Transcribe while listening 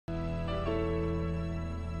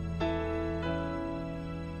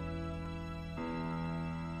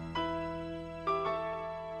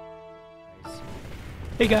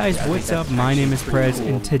Hey guys, what's up? My name is Prez,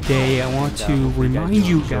 and today I want to remind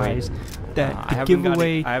you guys that the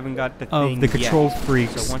giveaway of the Control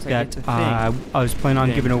Freaks that I was planning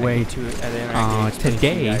on giving away today on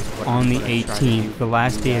the 18th, the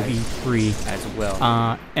last day of E3 as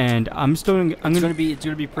well. And I'm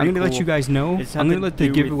gonna let you guys know. I'm gonna let the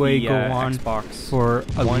giveaway go on for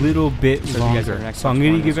a little bit longer. So I'm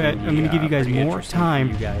gonna give you guys more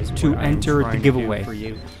time to enter the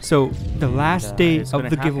giveaway. So the last day of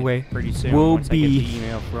the giveaway will be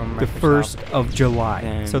the 1st of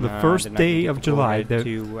July. So the 1st day of July,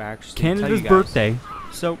 Canada's birthday,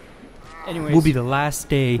 so anyways, will be the last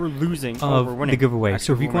day of the giveaway.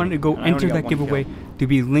 So if you want to go enter that giveaway, there'll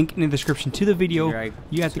be a link in the description to the video.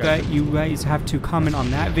 You guys have to comment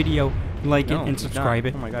on that video, like it, and subscribe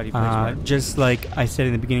it. Oh my God, he plays just like I said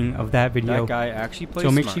in the beginning of that video. That guy actually plays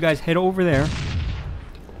so make sure you guys head over there,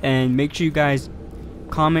 and make sure you guys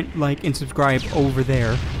comment, like, and subscribe over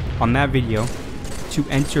there on that video to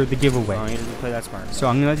enter the giveaway. Oh, he doesn't play that smart. So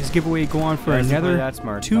I'm gonna let this giveaway go on for another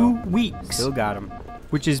 2 weeks. Still got him,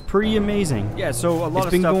 which is pretty amazing. Yeah, so a lot it's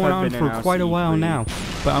of been stuff going on for quite a while now,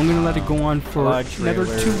 but I'm gonna let it go on for another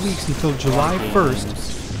 2 weeks until July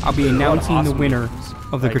 1st. I'll be announcing the winner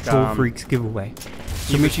of the Control Freaks giveaway.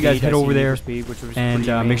 So make sure you guys head over there and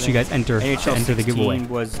make sure you guys enter the giveaway.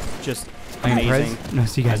 Was just I am Prez, and I'll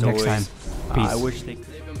see you guys next time. Peace. I wish they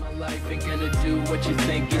life ain't gonna do what you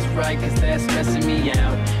think is right, cause that's stressing me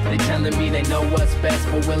out. They telling me they know what's best,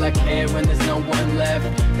 but will I care when there's no one left?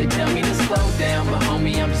 They tell me to slow down, but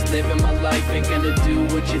homie, I'm just living my life. Ain't gonna do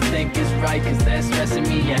what you think is right, cause that's stressing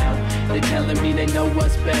me out. They telling me they know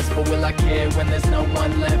what's best, but will I care when there's no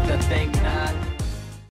one left? I think not.